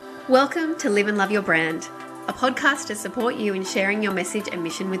Welcome to Live and Love Your Brand, a podcast to support you in sharing your message and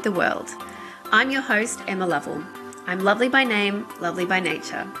mission with the world. I'm your host, Emma Lovell. I'm lovely by name, lovely by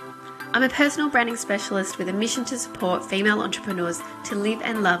nature. I'm a personal branding specialist with a mission to support female entrepreneurs to live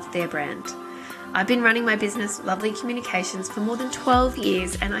and love their brand. I've been running my business, Lovely Communications, for more than 12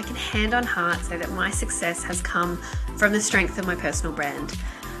 years, and I can hand on heart say that my success has come from the strength of my personal brand.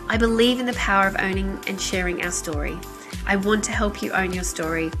 I believe in the power of owning and sharing our story. I want to help you own your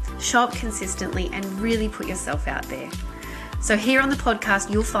story, show up consistently, and really put yourself out there. So here on the podcast,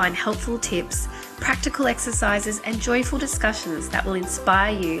 you'll find helpful tips, practical exercises, and joyful discussions that will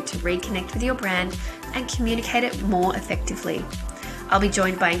inspire you to reconnect with your brand and communicate it more effectively. I'll be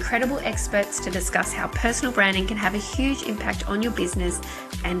joined by incredible experts to discuss how personal branding can have a huge impact on your business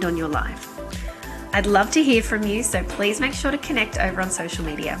and on your life. I'd love to hear from you, so please make sure to connect over on social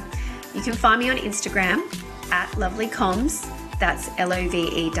media. You can find me on Instagram at lovelycoms, that's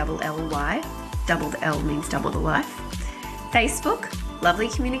Lovely, double the L means double the life. Facebook, Lovely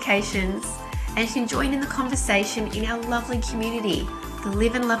Communications, and you can join in the conversation in our lovely community, the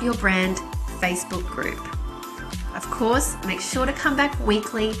Live and Love Your Brand Facebook group. Of course, make sure to come back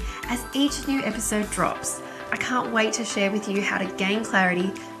weekly as each new episode drops. I can't wait to share with you how to gain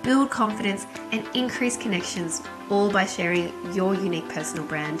clarity, build confidence, and increase connections, all by sharing your unique personal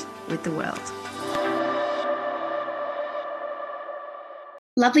brand with the world.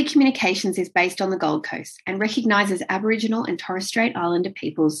 Lovely Communications is based on the Gold Coast and recognises Aboriginal and Torres Strait Islander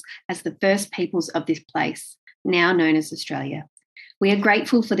peoples as the first peoples of this place, now known as Australia. We are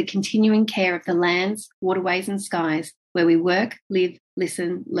grateful for the continuing care of the lands, waterways and skies where we work, live,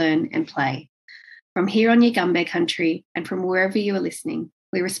 listen, learn and play. From here on Yugambeh country and from wherever you are listening,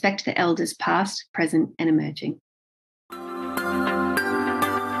 we respect the elders past, present and emerging.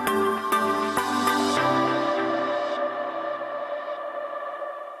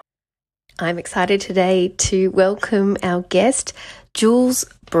 I'm excited today to welcome our guest, Jules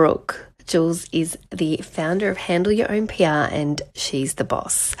Brooke. Jules is the founder of Handle Your Own PR and she's the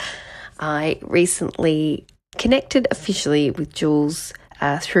boss. I recently connected officially with Jules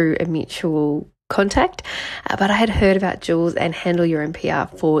through a mutual contact, but I had heard about Jules and Handle Your Own PR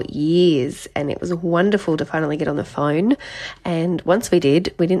for years, and it was wonderful to finally get on the phone. And once we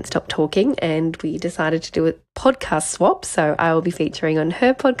did, we didn't stop talking and we decided to do a podcast swap. So I will be featuring on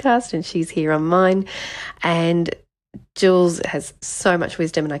her podcast and she's here on mine. And Jules has so much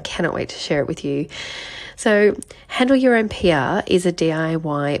wisdom and I cannot wait to share it with you. So Handle Your Own PR is a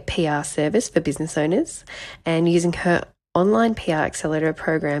DIY PR service for business owners, and using her online PR accelerator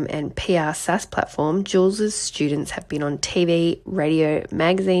program and PR SaaS platform, Jules's students have been on TV, radio,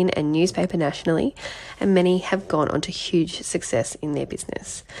 magazine and newspaper nationally, and many have gone on to huge success in their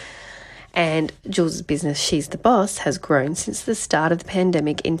business. And Jules's business, She's the Boss, has grown since the start of the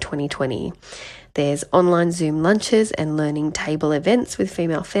pandemic in 2020. There's online Zoom lunches and learning table events with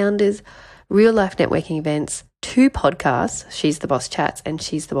female founders, real-life networking events, 2 podcasts, She's the Boss Chats and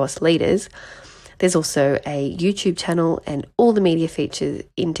She's the Boss Leaders. There's also a YouTube channel and all the media features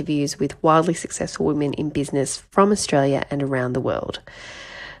interviews with wildly successful women in business from Australia and around the world.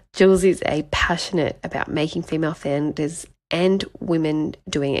 Jules is passionate about making female founders and women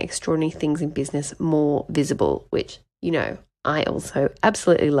doing extraordinary things in business more visible, which, you know, I also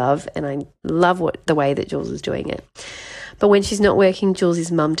absolutely love, and I love the way that Jules is doing it. But when she's not working, Jules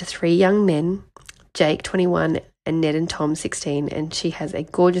is mum to 3 young men, Jake, 21, and Ned and Tom, 16, and she has a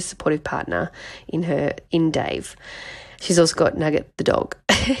gorgeous supportive partner in Dave. She's also got Nugget the dog.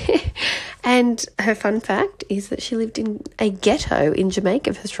 And her fun fact is that she lived in a ghetto in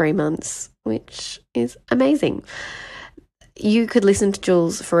Jamaica for 3 months, which is amazing. You could listen to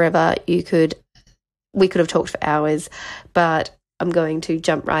Jules forever. We could have talked for hours, but I'm going to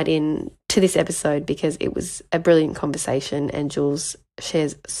jump right in to this episode because it was a brilliant conversation and Jules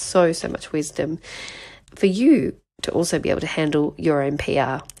shares so much wisdom for you to also be able to handle your own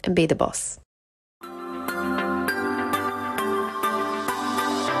PR and be the boss.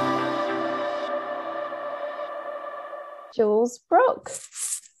 Jules Brooke.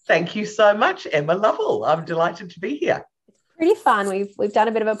 Thank you so much, Emma Lovell. I'm delighted to be here. Pretty fun. We've done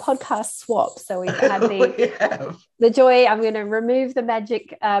a bit of a podcast swap. So we've had the joy. I'm going to remove the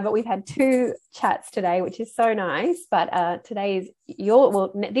magic, but we've had 2 chats today, which is so nice. But today is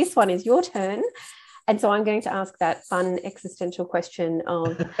this one is your turn. And so I'm going to ask that fun existential question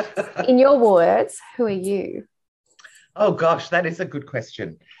of, in your words, who are you? Oh, gosh, that is a good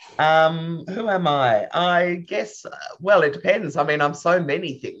question. Who am I? I guess, well, it depends. I mean, I'm so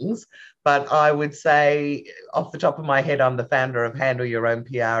many things, but I would say off the top of my head, I'm the founder of Handle Your Own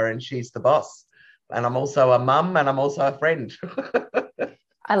PR and She's the Boss. And I'm also a mum and I'm also a friend.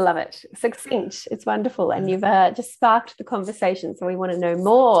 I love it. Succinct. It's wonderful. And you've just sparked the conversation. So we want to know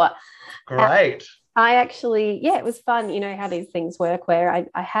more. Great. I actually, yeah, it was fun. You know how these things work where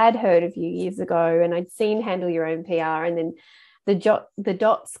I had heard of you years ago and I'd seen Handle Your Own PR. And then the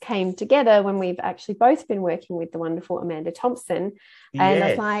dots came together when we've actually both been working with the wonderful Amanda Thompson. And Yes. I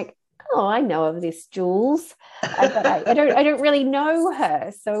was like, oh, I know of this Jules, but I don't really know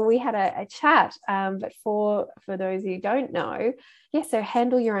her. So we had a chat. But for those who don't know, yeah, so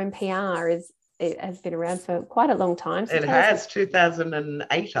Handle Your Own PR it has been around for quite a long time. So it has.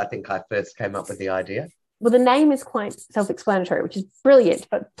 2008, I think I first came up with the idea. Well, the name is quite self-explanatory, which is brilliant.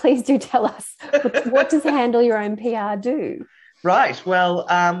 But please do tell us, what does Handle Your Own PR do? Right. Well,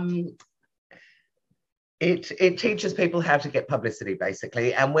 it teaches people how to get publicity,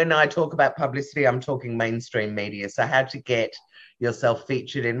 basically. And when I talk about publicity, I'm talking mainstream media. So how to get yourself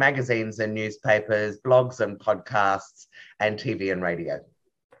featured in magazines and newspapers, blogs and podcasts, and TV and radio.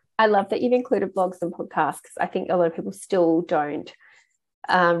 I love that you've included blogs and podcasts because I think a lot of people still don't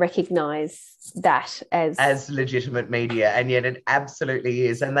recognize that as legitimate media, and yet it absolutely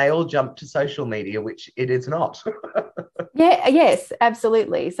is. And they all jump to social media, which it is not. Yes,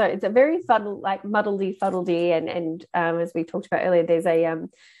 absolutely. So it's a very muddledy, and as we talked about earlier, there's a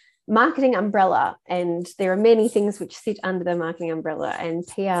marketing umbrella, and there are many things which sit under the marketing umbrella, and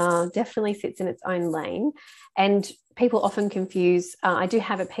PR definitely sits in its own lane. And people often confuse, I do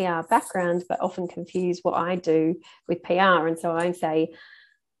have a PR background, but often confuse what I do with PR. And so I say,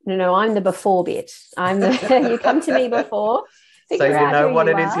 no, I'm the before bit. You come to me before. So you know what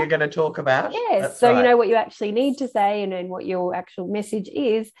it is you're going to talk about? Yes. That's so right. You know what you actually need to say and what your actual message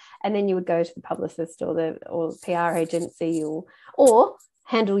is. And then you would go to the publicist or the PR agency or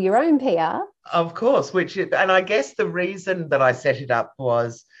handle your own PR. Of course, and I guess the reason that I set it up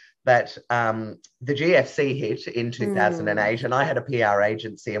was that the GFC hit in 2008 and I had a PR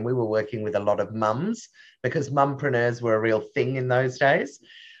agency and we were working with a lot of mums because mumpreneurs were a real thing in those days.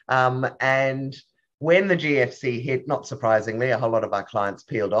 And when the GFC hit, not surprisingly, a whole lot of our clients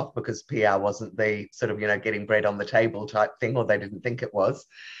peeled off because PR wasn't the sort of, getting bread on the table type thing, or they didn't think it was.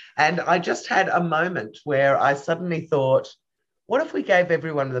 And I just had a moment where I suddenly thought, what if we gave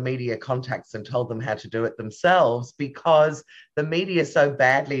everyone the media contacts and told them how to do it themselves? Because the media so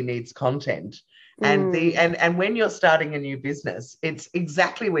badly needs content. And when you're starting a new business, it's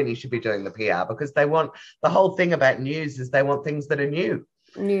exactly when you should be doing the PR, because they want, the whole thing about news is they want things that are new.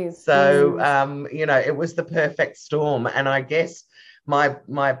 So, it was the perfect storm. And I guess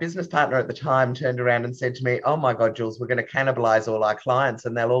my business partner at the time turned around and said to me, oh my God, Jules, we're going to cannibalize all our clients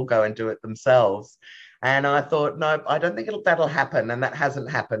and they'll all go and do it themselves. And I thought, no, I don't think that'll happen. And that hasn't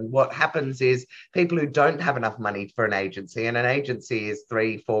happened. What happens is people who don't have enough money for an agency, and an agency is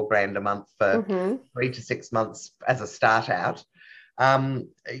 $3-4 grand a month for 3 to 6 months as a start out.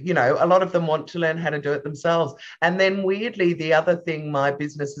 A lot of them want to learn how to do it themselves. And then weirdly, the other thing my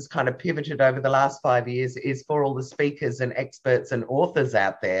business has kind of pivoted over the last 5 years is for all the speakers and experts and authors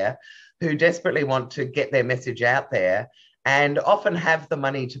out there who desperately want to get their message out there and often have the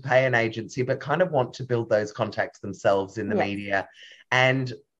money to pay an agency, but kind of want to build those contacts themselves in the media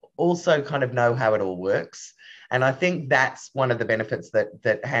and also kind of know how it all works. And I think that's one of the benefits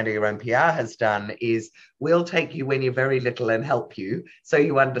that Handle Your Own PR has done is we'll take you when you're very little and help you so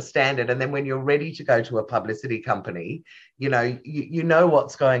you understand it. And then when you're ready to go to a publicity company, you know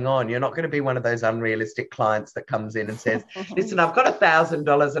what's going on. You're not going to be one of those unrealistic clients that comes in and says, listen, I've got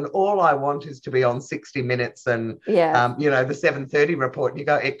 $1,000 and all I want is to be on 60 Minutes and, the 7:30 report. And you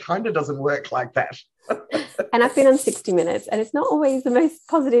go, it kind of doesn't work like that. And I've been on 60 Minutes and it's not always the most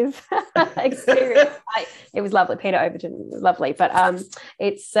positive experience. It was lovely. Peter Overton was lovely. But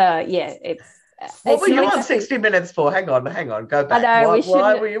what were you on 60 Minutes for? Hang on, go back. I know,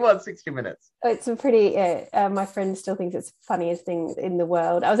 why were you on 60 Minutes? It's a pretty, my friend still thinks it's the funniest thing in the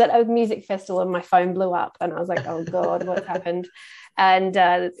world. I was at a music festival and my phone blew up and I was like, oh God, what's happened? And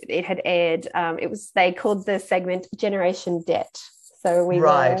it had aired, they called the segment Generation Debt. So we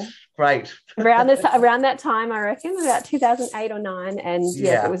were great. around that time, I reckon, about 2008 or 9. And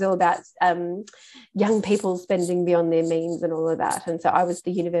it was all about young people spending beyond their means and all of that. And so I was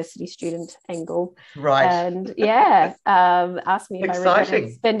the university student angle. Right. And asked me if I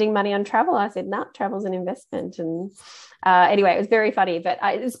regretted spending money on travel. I said, no, travel's an investment. And anyway, it was very funny, but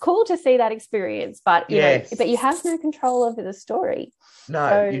it's cool to see that experience. But you have no control over the story.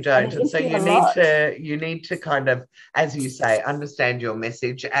 No, you don't. And so you need to kind of, as you say, understand your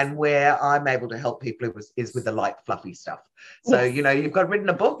message and where where I'm able to help people is with the light, fluffy stuff. So, you've got written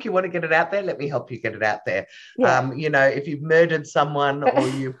a book, you want to get it out there, let me help you get it out there. Yeah. If you've murdered someone or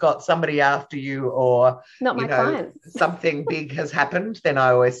you've got somebody after you or, not my clients, something big has happened, then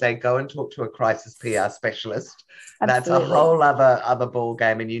I always say, go and talk to a crisis PR specialist. Absolutely. That's a whole other ball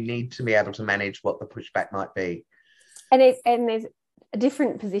game, and you need to be able to manage what the pushback might be. And there's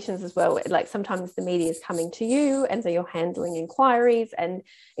different positions as well. Like sometimes the media is coming to you, and so you're handling inquiries. And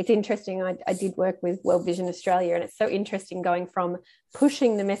it's interesting. I did work with World Vision Australia, and it's so interesting going from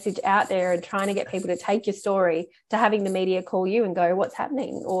pushing the message out there and trying to get people to take your story to having the media call you and go, "What's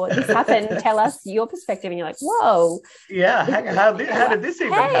happening?" or "This happened. Tell us your perspective." And you're like, "Whoa, yeah, how did this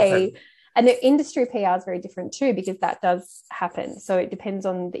even happen?" And the industry PR is very different too, because that does happen. So it depends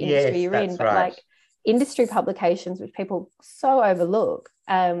on the industry you're in. But right. like industry publications, which people so overlook,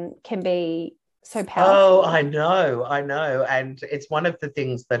 can be so powerful. Oh, I know. And it's one of the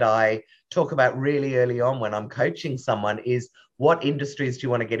things that I talk about really early on when I'm coaching someone is, what industries do you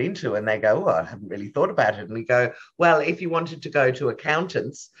want to get into? And they go, I haven't really thought about it. And we go, well, if you wanted to go to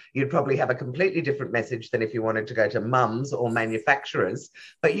accountants, you'd probably have a completely different message than if you wanted to go to mums or manufacturers.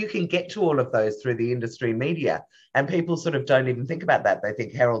 But you can get to all of those through the industry media. And people sort of don't even think about that. They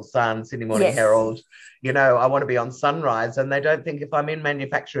think Herald Sun, Sydney Morning Herald, I want to be on Sunrise. And they don't think if I'm in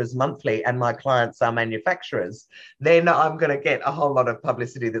Manufacturers Monthly and my clients are manufacturers, then I'm going to get a whole lot of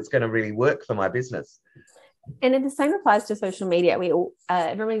publicity that's going to really work for my business. And the same applies to social media.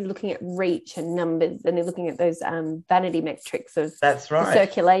 Everybody's looking at reach and numbers, and they're looking at those vanity metrics of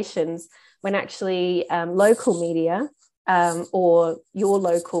circulations, when actually local media or your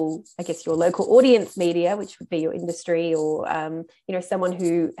local audience media, which would be your industry or, someone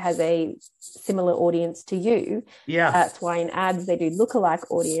who has a similar audience to you. Yeah. That's why in ads they do lookalike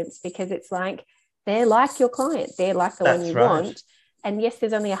audience, because it's like they're like your client. They're like the one you want. And yes,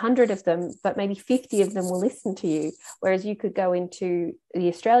 there's only 100 of them, but maybe 50 of them will listen to you. Whereas you could go into the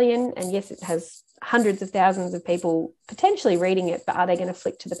Australian, and yes, it has hundreds of thousands of people potentially reading it, but are they going to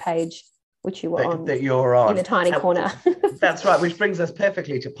flick to the page which you were on? That you're on. In the tiny corner. That's right, which brings us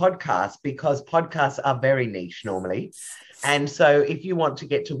perfectly to podcasts, because podcasts are very niche normally. And so if you want to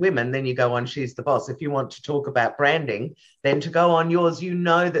get to women, then you go on She's the Boss. If you want to talk about branding, then to go on yours,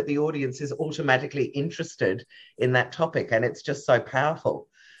 that the audience is automatically interested in that topic. And it's just so powerful.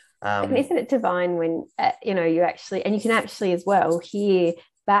 And isn't it divine when, you actually, and you can actually as well hear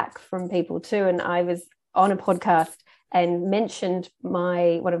back from people too. And I was on a podcast and mentioned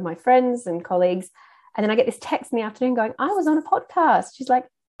one of my friends and colleagues. And then I get this text in the afternoon going, I was on a podcast. She's like,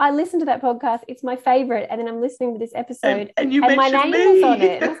 I listened to that podcast. It's my favorite. And then I'm listening to this episode and my name me. was on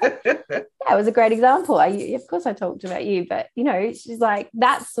it. Like, yeah, it was a great example. Of course I talked about you, but she's like,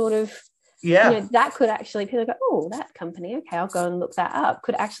 that sort of, that could actually, people go, oh, that company. Okay, I'll go and look that up.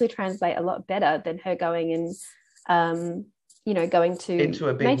 Could actually translate a lot better than her going and, going into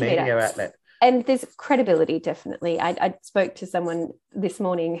a big media outlet. And there's credibility, definitely. I spoke to someone this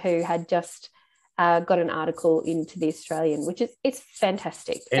morning who had just got an article into the Australian, which it's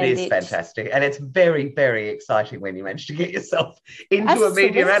fantastic. It is fantastic. And it's very, very exciting when you manage to get yourself into a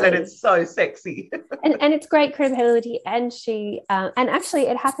media outlet. It's so sexy. and it's great credibility. And she, and actually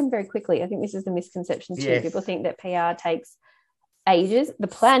it happened very quickly. I think this is the misconception too. Yes. People think that PR takes ages. The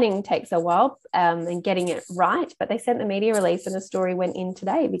planning takes a while and getting it right, but they sent the media release and the story went in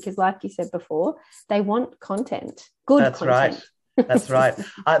today because, like you said before, they want content. That's content. Right. That's right.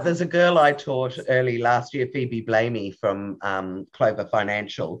 There's a girl I taught early last year, Phoebe Blamey from Clover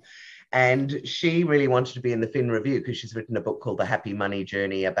Financial, and she really wanted to be in the Fin Review because she's written a book called The Happy Money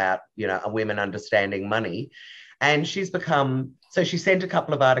Journey about, women understanding money. And she sent a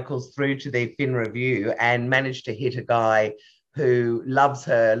couple of articles through to the Fin Review and managed to hit a guy who loves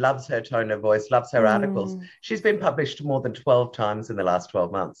her tone of voice, loves her articles. She's been published more than 12 times in the last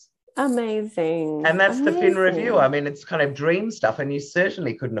 12 months. Amazing. And that's the Fin Review. I mean, it's kind of dream stuff, and you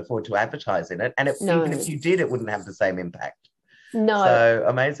certainly couldn't afford to advertise in it. And even if you did, it wouldn't have the same impact. No. So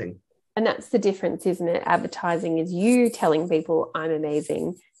amazing. And that's the difference, isn't it? Advertising is you telling people I'm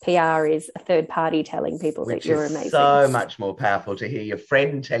amazing. PR is a third party telling people that you're amazing. So much more powerful to hear your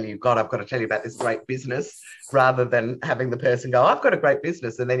friend tell you, God, I've got to tell you about this great business, rather than having the person go, I've got a great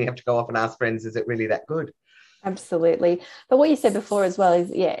business. And then you have to go off and ask friends, is it really that good? Absolutely. But what you said before as well is,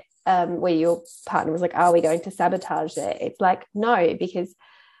 where your partner was like, are we going to sabotage it? It's like, no, because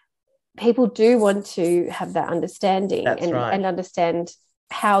people do want to have that understanding and understand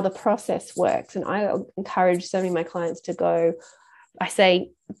how the process works. And I encourage so many of my clients to go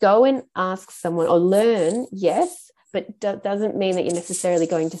and ask someone or learn, yes, but doesn't mean that you're necessarily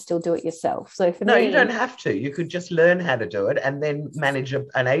going to still do it yourself. So for No, me, you don't have to. You could just learn how to do it and then manage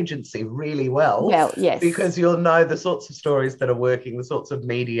an agency really well. Well, yes. Because you'll know the sorts of stories that are working, the sorts of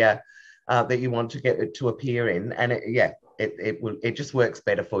media that you want to get it to appear in. And it just works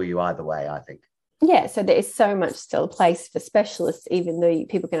better for you either way, I think. Yeah, so there is so much still a place for specialists, even though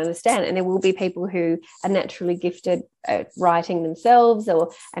people can understand. And there will be people who are naturally gifted at writing themselves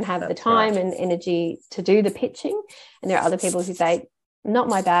and have the time and energy to do the pitching. And there are other people who say, not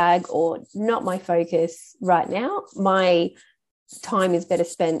my bag or not my focus right now. My time is better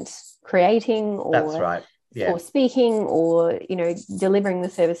spent creating or speaking or, delivering the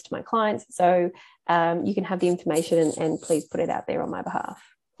service to my clients. So you can have the information and please put it out there on my behalf.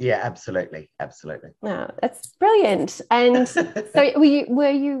 Yeah, absolutely. Absolutely. Wow, that's brilliant. And so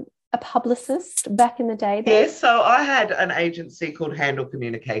were you a publicist back in the day then? Yes, so I had an agency called Handle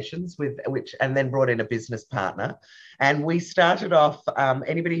Communications and then brought in a business partner. And we started off,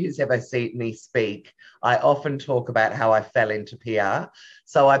 anybody who's ever seen me speak, I often talk about how I fell into PR.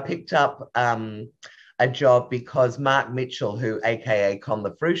 So I picked up a job because Mark Mitchell, aka Con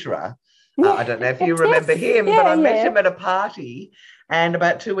the Fruiterer, I don't know if you remember him, but I met him at a party. And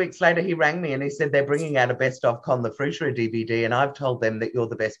about 2 weeks later, he rang me and he said, they're bringing out a best of Con the Fruiterer DVD. And I've told them that you're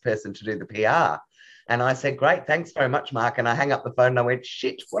the best person to do the PR. And I said, great, thanks very much, Mark. And I hang up the phone and I went,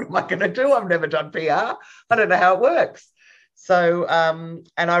 shit, what am I going to do? I've never done PR. I don't know how it works. So,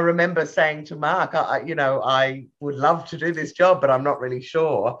 and I remember saying to Mark, I would love to do this job, but I'm not really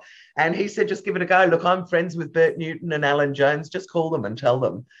sure. And he said, just give it a go. Look, I'm friends with Bert Newton and Alan Jones. Just call them and tell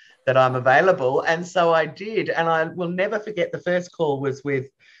them that I'm available. And so I did. And I will never forget the first call was with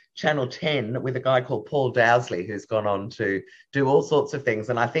Channel 10 with a guy called Paul Dowsley, who's gone on to do all sorts of things.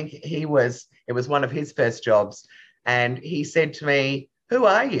 And I think it was one of his first jobs. And he said to me, who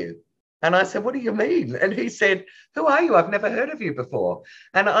are you? And I said, what do you mean? And he said, who are you? I've never heard of you before.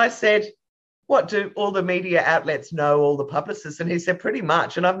 And I said, what, do all the media outlets know all the publicists? And he said, pretty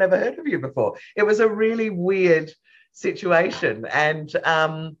much. And I've never heard of you before. It was a really weird situation. And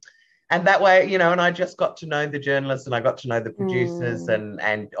that way, and I just got to know the journalists and I got to know the producers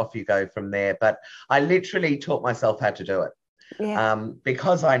and off you go from there. But I literally taught myself how to do it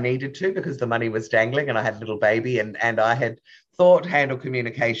because I needed to, because the money was dangling and I had a little baby and I had thought Handle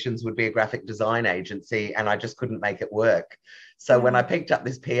Communications would be a graphic design agency and I just couldn't make it work. So when I picked up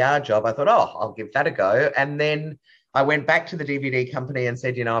this PR job, I thought, I'll give that a go. And then I went back to the DVD company and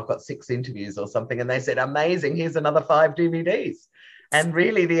said, I've got 6 interviews or something. And they said, amazing, here's another 5 DVDs. And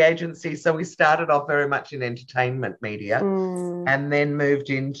really the agency, so we started off very much in entertainment media and then moved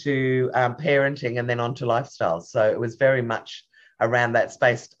into parenting and then onto lifestyle. So it was very much around that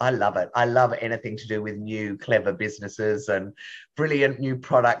space. I love it. I love anything to do with new, clever businesses and brilliant new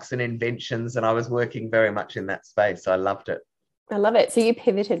products and inventions. And I was working very much in that space. So I loved it. I love it. So you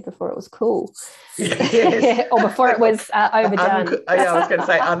pivoted before it was cool. Yes. Or before it was overdone. I was going to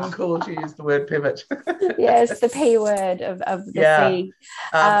say uncool to use the word pivot. Yes, the P word of the C.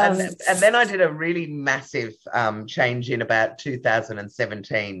 And then I did a really massive change in about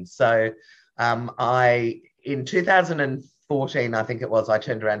 2017. So in 2014, I think it was, I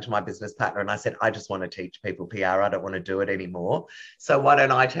turned around to my business partner and I said, I just want to teach people PR. I don't want to do it anymore. So why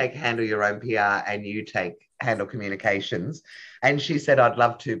don't I Handle Your Own PR and you take Handle Communications? And she said, I'd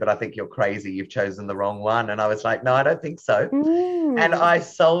love to, but I think you're crazy. You've chosen the wrong one. And I was like, no, I don't think so. And I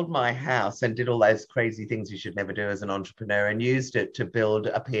sold my house and did all those crazy things you should never do as an entrepreneur and used it to build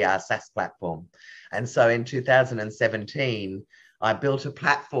a PR SaaS platform. And so in 2017, I built a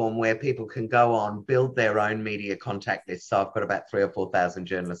platform where people can go on, build their own media contact list. So I've got about 3,000 or 4,000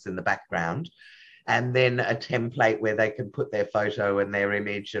 journalists in the background. And then a template where they can put their photo and their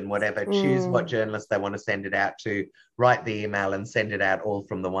image and whatever, choose what journalist they want to send it out to, write the email and send it out all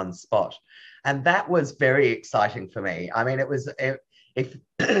from the one spot. And that was very exciting for me. I mean, it was, if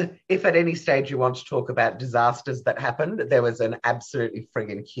at any stage you want to talk about disasters that happened, there was an absolutely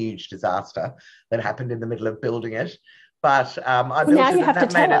friggin' huge disaster that happened in the middle of building it. But I built now it you have to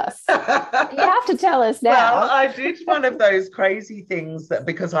tell us. You have to tell us now. Well, I did one of those crazy things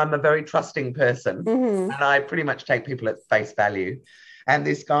because I'm a very trusting person and I pretty much take people at face value. And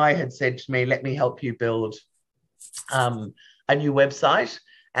this guy had said to me, let me help you build a new website.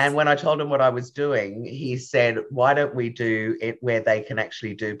 And when I told him what I was doing, he said, why don't we do it where they can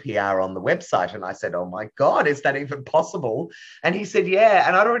actually do PR on the website? And I said, oh my God, is that even possible? And he said, yeah.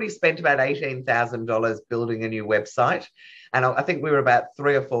 And I'd already spent about $18,000 building a new website. And I think we were about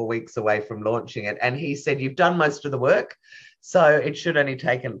 3 or 4 weeks away from launching it. And he said, you've done most of the work. So it should only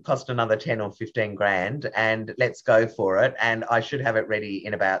cost another 10 or 15 grand, and let's go for it. And I should have it ready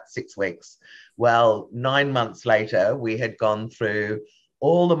in about 6 weeks. Well, 9 months later, we had gone through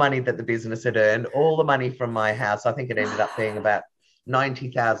all the money that the business had earned, all the money from my house. I think it ended up being about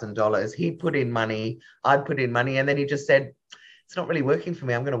 $90,000. He put in money, I'd put in money, and then he just said, it's not really working for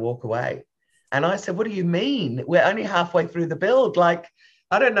me. I'm going to walk away. And I said, what do you mean? We're only halfway through the build. Like,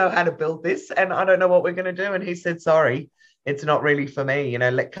 I don't know how to build this, and I don't know what we're going to do. And he said, sorry, it's not really for me. You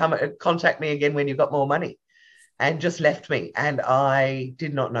know, contact me again when you've got more money. And just left me. And I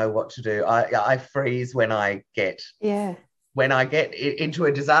did not know what to do. I freeze when I get into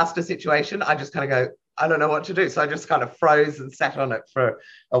a disaster situation. I just kind of go, I don't know what to do. So I just kind of froze and sat on it for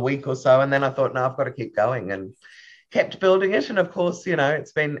a week or so. And then I thought, no, I've got to keep going, and kept building it. And of course, you know,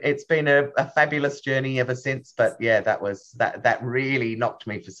 it's been a fabulous journey ever since. But yeah, that really knocked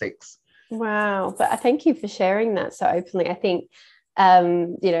me for six. Wow. But I thank you for sharing that so openly. I think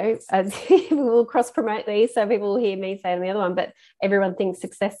you know, we will cross promote these so people will hear me say on the other one, but everyone thinks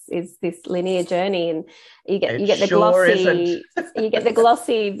success is this linear journey, and you get the glossy you get the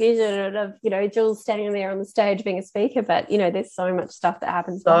glossy vision of, you know, Jules standing there on the stage being a speaker, but you know, there's so much stuff that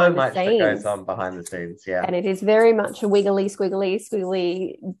happens behind the scenes. So much that goes on behind the scenes, yeah. And it is very much a wiggly,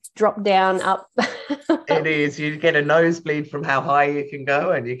 squiggly, drop down, up. It is. You get a nosebleed from how high you can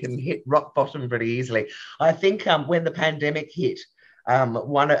go, and you can hit rock bottom pretty easily. I think when the pandemic hit,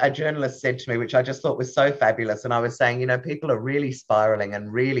 a journalist said to me, which I just thought was so fabulous, and I was saying, you know, people are really spiraling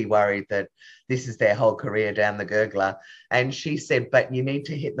and really worried that this is their whole career down the gurgler. And she said, but you need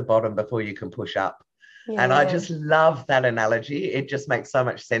to hit the bottom before you can push up. Yeah. And I just love that analogy. It just makes so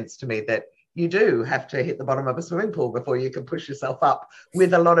much sense to me that you do have to hit the bottom of a swimming pool before you can push yourself up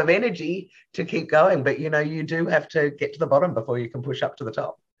with a lot of energy to keep going. But, you know, you do have to get to the bottom before you can push up to the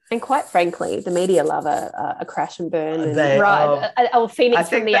top. And quite frankly, the media love a crash and burn, and phoenix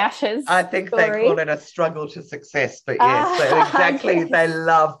from the ashes. I think they call it a struggle to success, but yes, exactly. Yes. They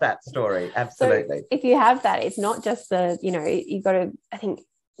love that story. Absolutely. So if you have that, it's not just I think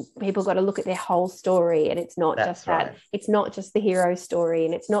people got to look at their whole story, and it's not just that. Right. It's not just the hero story,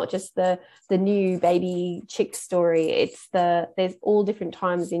 and it's not just the new baby chick story. There's all different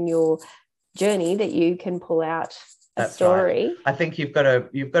times in your journey that you can pull out a story. Right. I think you've got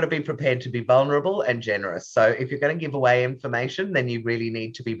to be prepared to be vulnerable and generous. So if you're going to give away information, then you really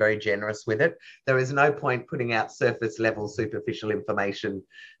need to be very generous with it. There is no point putting out surface level, superficial information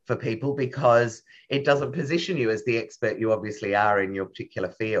for people, because it doesn't position you as the expert you obviously are in your particular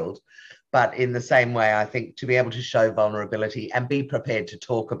field. But in the same way, I think to be able to show vulnerability and be prepared to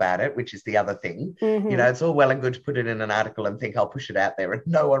talk about it, which is the other thing, you know, it's all well and good to put it in an article and think I'll push it out there and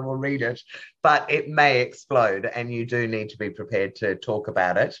no one will read it, but it may explode, and you do need to be prepared to talk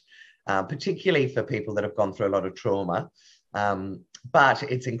about it, particularly for people that have gone through a lot of trauma. But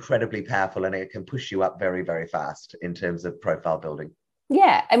it's incredibly powerful, and it can push you up very, very fast in terms of profile building.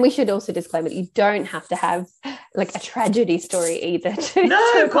 Yeah, and we should also disclaim that you don't have to have like a tragedy story either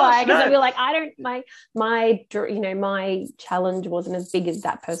to acquire, because I feel like my challenge wasn't as big as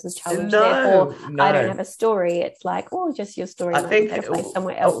that person's challenge. Therefore, I don't have a story. It's like, just your story might be better placed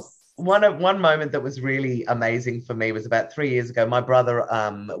somewhere else. One moment that was really amazing for me was about 3 years ago. My brother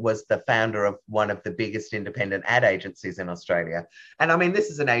was the founder of one of the biggest independent ad agencies in Australia. And I mean, this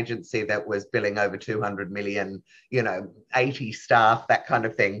is an agency that was billing over 200 million, 80 staff, that kind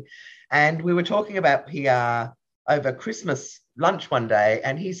of thing. And we were talking about PR over Christmas lunch one day,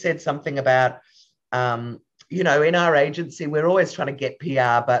 and he said something about, in our agency, we're always trying to get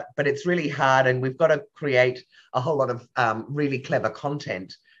PR, but it's really hard, and we've got to create a whole lot of really clever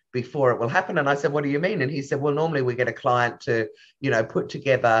content before it will happen. And I said, what do you mean? And he said, well, normally we get a client to, put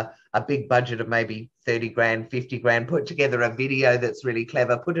together a big budget of maybe 30 grand, 50 grand, put together a video that's really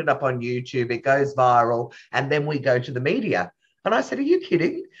clever, put it up on YouTube, it goes viral, and then we go to the media. And I said, are you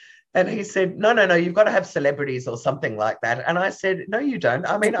kidding? And he said, no, you've got to have celebrities or something like that. And I said, no, you don't.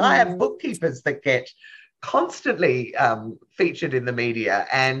 I mean, I have bookkeepers that get constantly featured in the media,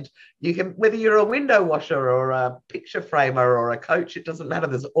 and you can, whether you're a window washer or a picture framer or a coach, it doesn't matter.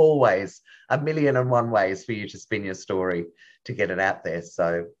 There's always 1,000,001 ways for you to spin your story to get it out there.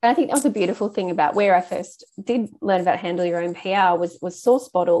 So I think that was a beautiful thing about where I first did learn about handle your own PR was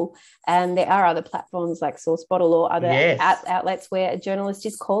SourceBottle, and there are other platforms like SourceBottle or other outlets where a journalist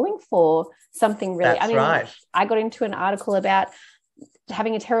is calling for something really. That's right. I got into an article about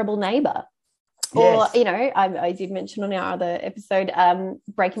having a terrible neighbour. Or, I did mention on our other episode,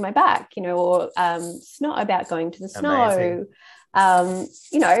 breaking my back, or snot about going to the snow, and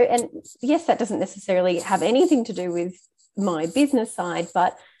yes, that doesn't necessarily have anything to do with my business side,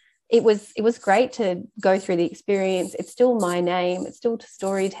 but it was great to go through the experience. It's still my name. It's still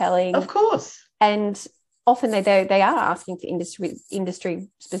storytelling. Of course. And often they are asking for industry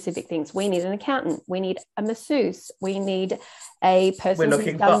specific things. We need an accountant. We need a masseuse. We need a person. We're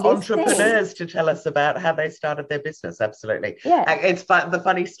looking for entrepreneurs to tell us about how they started their business. Absolutely. Yeah. It's fun. The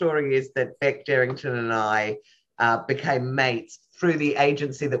funny story is that Beck Derrington and I became mates through the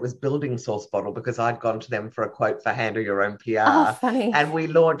agency that was building Source Bottle, because I'd gone to them for a quote for Handle Your Own PR. Oh, funny. And we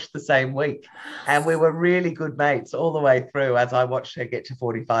launched the same week. And we were really good mates all the way through as I watched her get to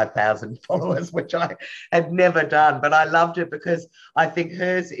 45,000 followers, which I had never done. But I loved it because I think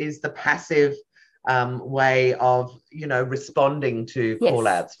hers is the passive way of, responding to call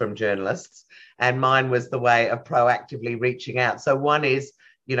outs from journalists. And mine was the way of proactively reaching out. So one is,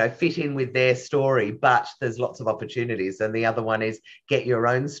 fit in with their story, but there's lots of opportunities. And the other one is get your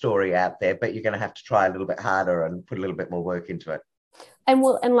own story out there, but you're going to have to try a little bit harder and put a little bit more work into it. And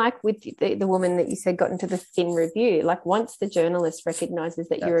like with the woman that you said got into the Fin Review, like once the journalist recognises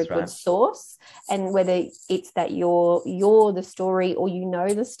that you're a good source, and whether it's that you're the story or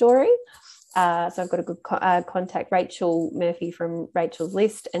the story. So I've got a good contact, Rachel Murphy from Rachel's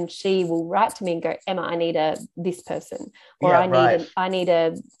List, and she will write to me and go, Emma, I need this person, or I need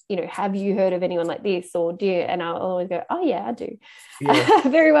a, have you heard of anyone like this, or do you? And I'll always go, oh yeah, I do. Yeah.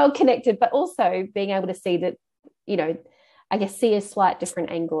 Very well connected, but also being able to see that, I guess, see a slight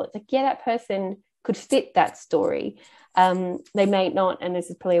different angle. It's like, yeah, that person could fit that story. They may not, and this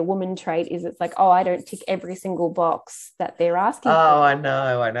is probably a woman trait, is it's like, oh, I don't tick every single box that they're asking for. I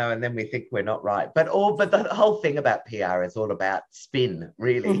know. And then we think we're not right. But the whole thing about PR is all about spin,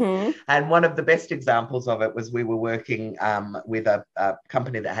 really. Mm-hmm. And one of the best examples of it was we were working with a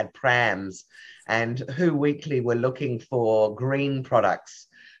company that had prams, and Who Weekly were looking for green products.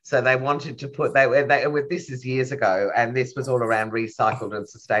 So they wanted to put, this is years ago, and this was all around recycled and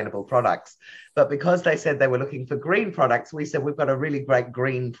sustainable products. But because they said they were looking for green products, we said, we've got a really great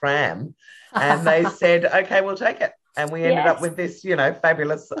green pram. And they said, okay, we'll take it. And we ended up with this,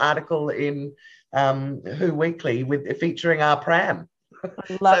 fabulous article in Who Weekly featuring our pram.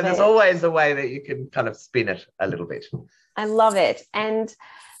 So there's always a way that you can kind of spin it a little bit. I love it. And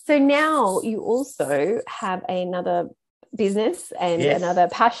so now you also have another business and another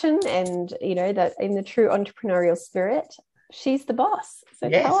passion, and that in the true entrepreneurial spirit, She's the Boss. So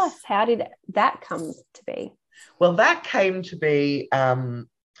tell us, how did that come to be? Well, that came to be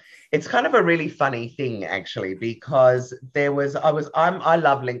it's kind of a really funny thing, actually, because I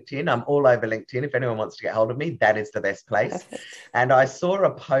love LinkedIn. I'm all over LinkedIn. If anyone wants to get hold of me, that is the best place. Perfect. And I saw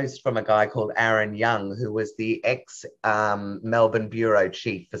a post from a guy called Aaron Young, who was the ex Melbourne bureau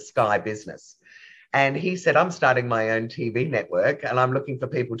chief for Sky Business. And he said, I'm starting my own TV network and I'm looking for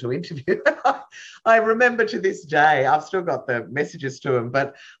people to interview. I remember to this day, I've still got the messages to him,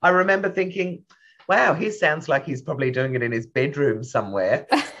 but I remember thinking, wow, he sounds like he's probably doing it in his bedroom somewhere.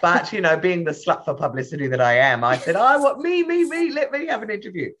 But, being the slut for publicity that I am, I said, I want me, let me have an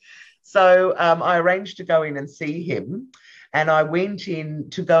interview. So I arranged to go in and see him. And I went in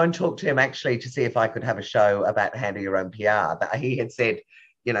to go and talk to him, actually, to see if I could have a show about Handle Your Own PR. That he had said,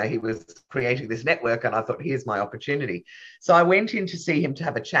 he was creating this network, and I thought, here's my opportunity. So I went in to see him to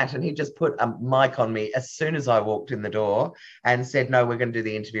have a chat, and he just put a mic on me as soon as I walked in the door and said, no, we're going to do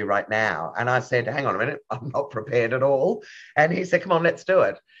the interview right now. And I said, hang on a minute, I'm not prepared at all. And he said, come on, let's do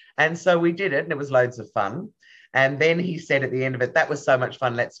it. And so we did it, and it was loads of fun. And then he said at the end of it, that was so much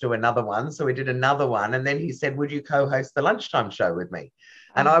fun, let's do another one. So we did another one. And then he said, would you co-host the lunchtime show with me?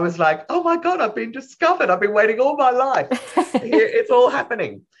 And I was like, oh my God, I've been discovered. I've been waiting all my life. It's all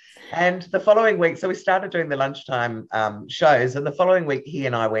happening. And the following week, so we started doing the lunchtime shows. And the following week, he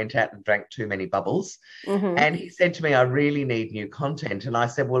and I went out and drank too many bubbles. Mm-hmm. And he said to me, I really need new content. And I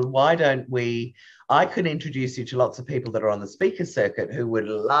said, well, why don't I could introduce you to lots of people that are on the speaker circuit who would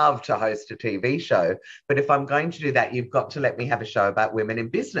love to host a TV show. But if I'm going to do that, you've got to let me have a show about women in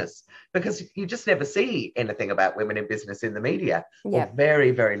business, because you just never see anything about women in business in the media. Or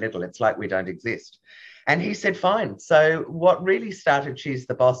very, very little. It's like we don't exist. And he said, fine. So what really started She's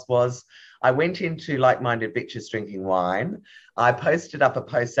the Boss was I went into Like-Minded Bitches Drinking Wine. I posted up a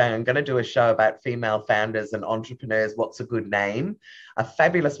post saying, I'm going to do a show about female founders and entrepreneurs. What's a good name? A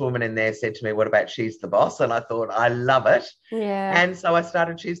fabulous woman in there said to me, what about She's the Boss? And I thought, I love it. Yeah. And so I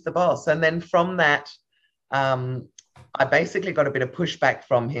started She's the Boss. And then from that, I basically got a bit of pushback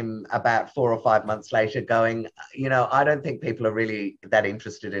from him about 4 or 5 months later going, I don't think people are really that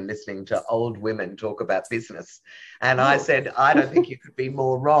interested in listening to old women talk about business. And I said, I don't think you could be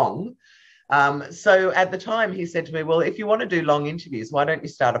more wrong. So at the time he said to me, well, if you want to do long interviews, why don't you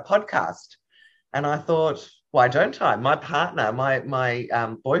start a podcast? And I thought, Why don't I? My partner,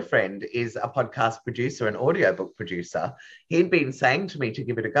 my boyfriend is a podcast producer and audiobook producer. He'd been saying to me to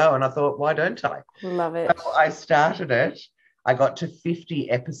give it a go, and I thought, why don't I? Love it. So I started it. I got to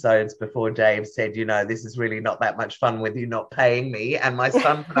 50 episodes before Dave said, this is really not that much fun with you not paying me. And my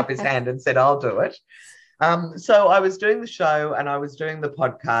son put up his hand and said, I'll do it. So I was doing the show and I was doing the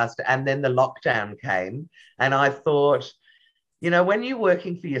podcast, and then the lockdown came, and I thought, when you're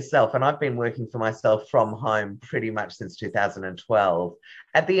working for yourself, and I've been working for myself from home pretty much since 2012,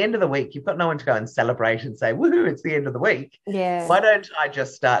 at the end of the week, you've got no one to go and celebrate and say, woohoo, it's the end of the week. Yeah. Why don't I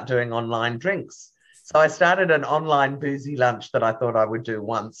just start doing online drinks? So I started an online boozy lunch that I thought I would do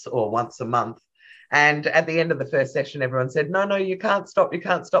once a month. And at the end of the first session, everyone said, no, you can't stop. You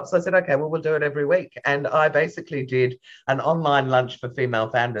can't stop. So I said, okay, well, we'll do it every week. And I basically did an online lunch for female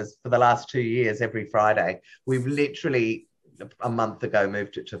founders for the last 2 years, every Friday. We've literally a month ago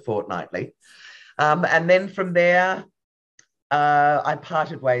moved it to fortnightly. And then from there, I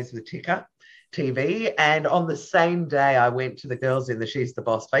parted ways with Ticker TV. And on the same day, I went to the girls in the She's the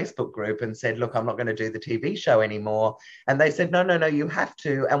Boss Facebook group and said, look, I'm not going to do the TV show anymore. And they said, no, you have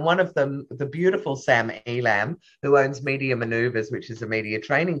to. And one of them, the beautiful Sam Elam, who owns Media Maneuvers, which is a media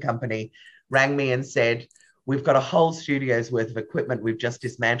training company, rang me and said, we've got a whole studio's worth of equipment we've just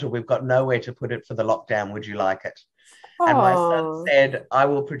dismantled. We've got nowhere to put it for the lockdown. Would you like it? And my son said, I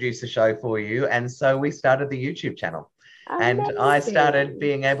will produce a show for you. And so we started the YouTube channel. And I started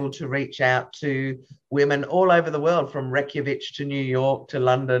being able to reach out to women all over the world, from Reykjavik to New York to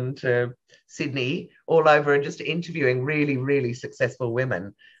London to Sydney, all over, and just interviewing really, really successful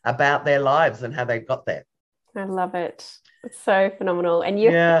women about their lives and how they got there. I love it. It's so phenomenal. And you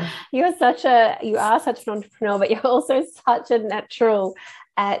are such an entrepreneur, but you're also such a natural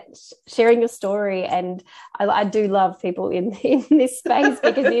at sharing your story. And I do love people in this space,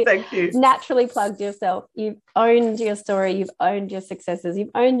 because you naturally plugged yourself. You've owned your story, you've owned your successes,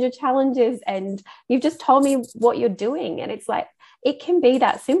 you've owned your challenges, and you've just told me what you're doing. And it's like, it can be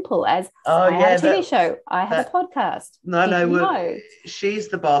that simple as I have a TV show, I have a podcast. No, She's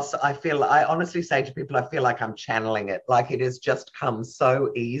the Boss. I honestly say to people, I feel like I'm channeling it. Like it has just come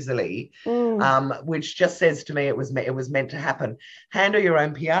so easily, which just says to me it was meant to happen. Handle Your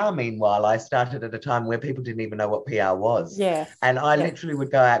Own PR, meanwhile, I started at a time where people didn't even know what PR was. Yeah. And I literally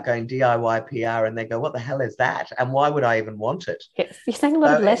would go out going DIY PR, and they go, what the hell is that? And why would I even want it? Yes. You're saying a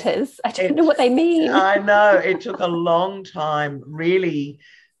lot of letters. I don't know what they mean. I know. It took a long time. Really,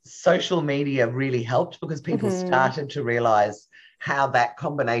 social media really helped, because people started to realize how that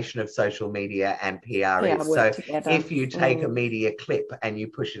combination of social media and PR is. So if you take a media clip and you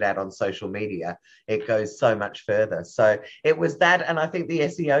push it out on social media, it goes so much further. So it was that, and I think the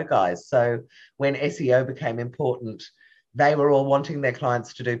SEO guys. So when SEO became important, they were all wanting their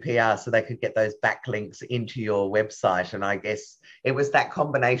clients to do PR so they could get those backlinks into your website. And I guess it was that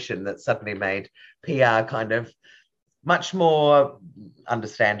combination that suddenly made PR kind of much more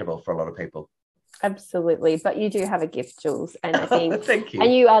understandable for a lot of people. Absolutely. But you do have a gift, Jules. And I think thank you.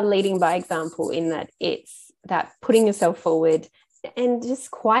 And you are leading by example, in that it's that putting yourself forward and just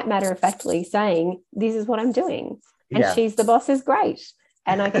quite matter-of-factly saying, this is what I'm doing. And She's the Boss is great.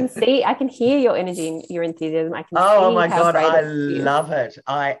 And I can hear your energy and your enthusiasm. I can see my how God, great I love it.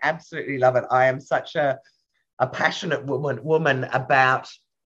 I absolutely love it. I am such a passionate woman about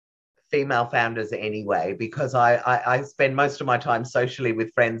female founders anyway, because I spend most of my time socially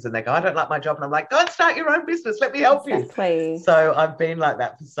with friends, and they go, I don't like my job. And I'm like, go and start your own business. Let me help you. So I've been like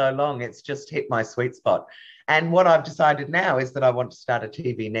that for so long. It's just hit my sweet spot. And what I've decided now is that I want to start a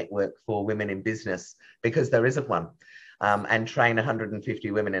TV network for women in business, because there isn't one. And train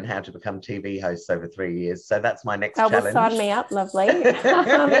 150 women in how to become TV hosts over 3 years. So that's my next challenge. Well, sign me up, lovely.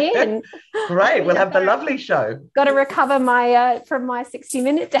 I'm in. Great. We'll have the lovely show. Got to recover from my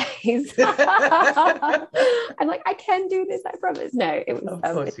 60-minute days. I'm like, I can do this, I promise. No, it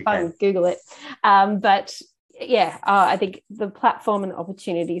was fun. Google it. But I think the platform and the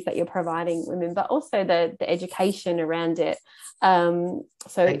opportunities that you're providing women, but also the education around it.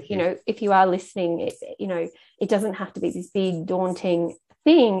 If you are listening, it doesn't have to be this big daunting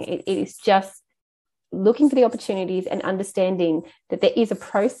thing. It is just looking for the opportunities and understanding that there is a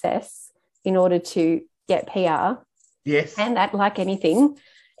process in order to get PR. Yes. And that, like anything,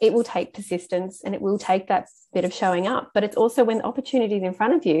 it will take persistence and it will take that bit of showing up. But it's also when the opportunity is in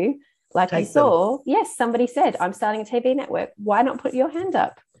front of you, like you saw, somebody said, I'm starting a TV network. Why not put your hand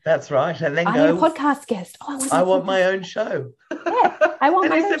up? That's right. And then I'm a podcast guest. I want my own show. Yeah, I want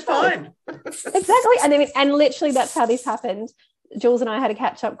my own show. Fine. Exactly. And literally that's how this happened. Jules and I had a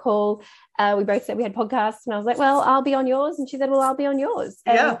catch-up call. We both said we had podcasts, and I was like, well, I'll be on yours. And she said, well, I'll be on yours.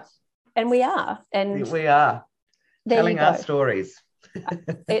 And And we are. And we are telling our go. stories.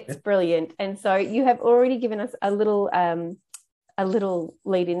 It's brilliant. And so you have already given us a little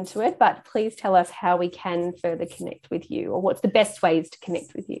lead into it, but please tell us how we can further connect with you, or what's the best ways to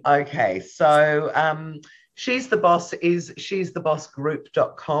connect with you. Okay, so She's the Boss is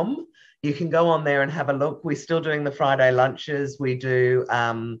she'sthebossgroup.com. You can go on there and have a look. We're still doing the Friday lunches. We do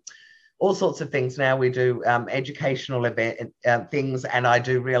all sorts of things now. We do educational event things, and I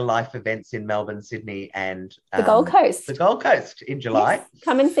do real life events in Melbourne, Sydney, and the Gold Coast. The Gold Coast in July. Yes.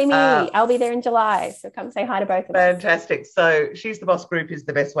 Come and see me. I'll be there in July, so come say hi to both of us. Fantastic. So She's the Boss Group is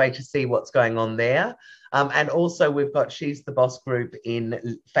the best way to see what's going on there. And also we've got She's the Boss Group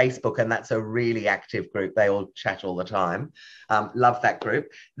in Facebook, and that's a really active group. They all chat all the time. Love that group.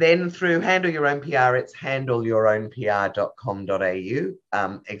 Then through Handle Your Own PR, it's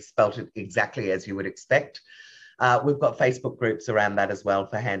handleyourownpr.com.au, spelt it exactly as you would expect. We've got Facebook groups around that as well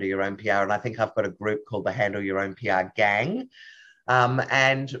for Handle Your Own PR, and I think I've got a group called the Handle Your Own PR Gang.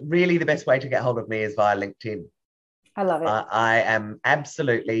 And really the best way to get hold of me is via LinkedIn. I love it. I am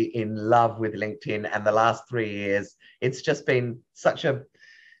absolutely in love with LinkedIn, and the last 3 years, it's just been such a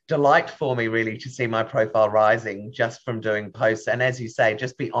delight for me, really, to see my profile rising just from doing posts. And as you say,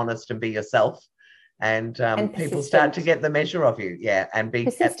 just be honest and be yourself, and people start to get the measure of you. Yeah, and be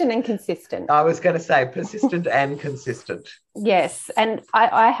persistent and consistent. I was going to say persistent and consistent. Yes, and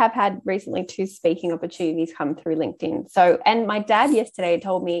I have had recently 2 speaking opportunities come through LinkedIn. So, and my dad yesterday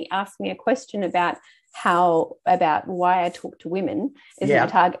asked me a question about why I talk to women is my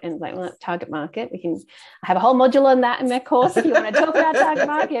target, and like, well, target market. We can have a whole module on that in my course if you want to talk about target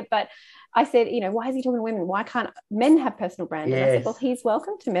market. But I said, why is he talking to women? Why can't men have personal branding? Yes. I said, well, he's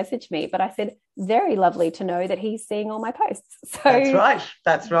welcome to message me. But I said, very lovely to know that he's seeing all my posts. So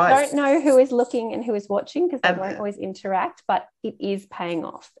that's right. Don't know who is looking and who is watching, because they won't always interact, but it is paying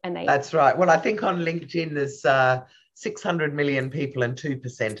off. That's right. Well, I think on LinkedIn there's 600 million people and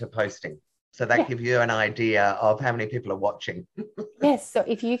 2% are posting. So that gives you an idea of how many people are watching. Yes. So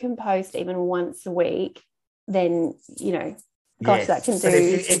if you can post even once a week, then, gosh, that can do. But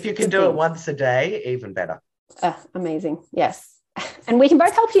if you can do it once a day, even better. Amazing. Yes. And we can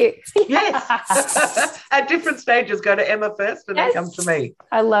both help you. Yes. At different stages, go to Emma first and then come to me.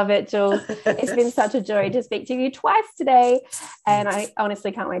 I love it, Jules. It's been such a joy to speak to you twice today. And I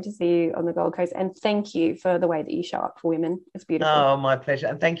honestly can't wait to see you on the Gold Coast. And thank you for the way that you show up for women. It's beautiful. Oh, my pleasure.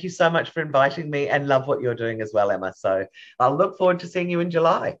 And thank you so much for inviting me, and love what you're doing as well, Emma. So I'll look forward to seeing you in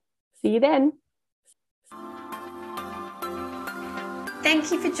July. See you then. Thank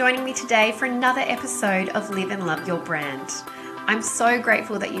you for joining me today for another episode of Live and Love Your Brand. I'm so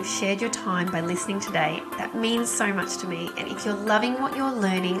grateful that you've shared your time by listening today. That means so much to me. And if you're loving what you're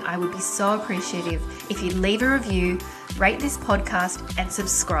learning, I would be so appreciative if you'd leave a review, rate this podcast, and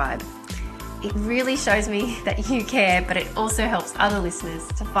subscribe. It really shows me that you care, but it also helps other listeners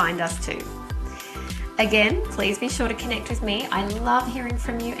to find us too. Again, please be sure to connect with me. I love hearing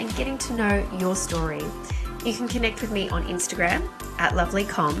from you and getting to know your story. You can connect with me on Instagram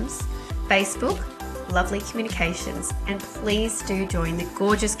 @LovelyComms, Facebook, Lovely Communications, and please do join the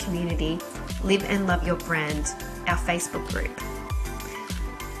gorgeous community Live and Love Your Brand, our Facebook group.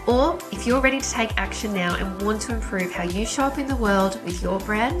 Or if you're ready to take action now and want to improve how you show up in the world with your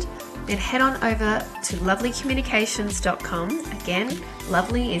brand, then head on over to lovelycommunications.com. Again,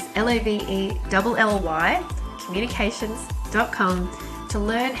 lovely is LOVELLY, communications.com, to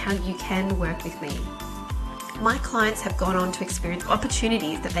learn how you can work with me. My clients have gone on to experience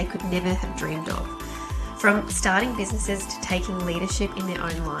opportunities that they could never have dreamed of. From starting businesses to taking leadership in their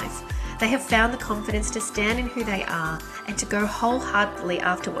own life, they have found the confidence to stand in who they are and to go wholeheartedly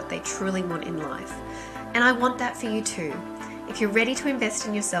after what they truly want in life. And I want that for you too. If you're ready to invest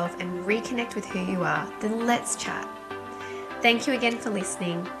in yourself and reconnect with who you are, then let's chat. Thank you again for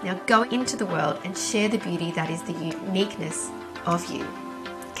listening. Now go into the world and share the beauty that is the uniqueness of you.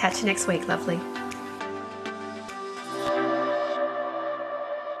 Catch you next week, lovely.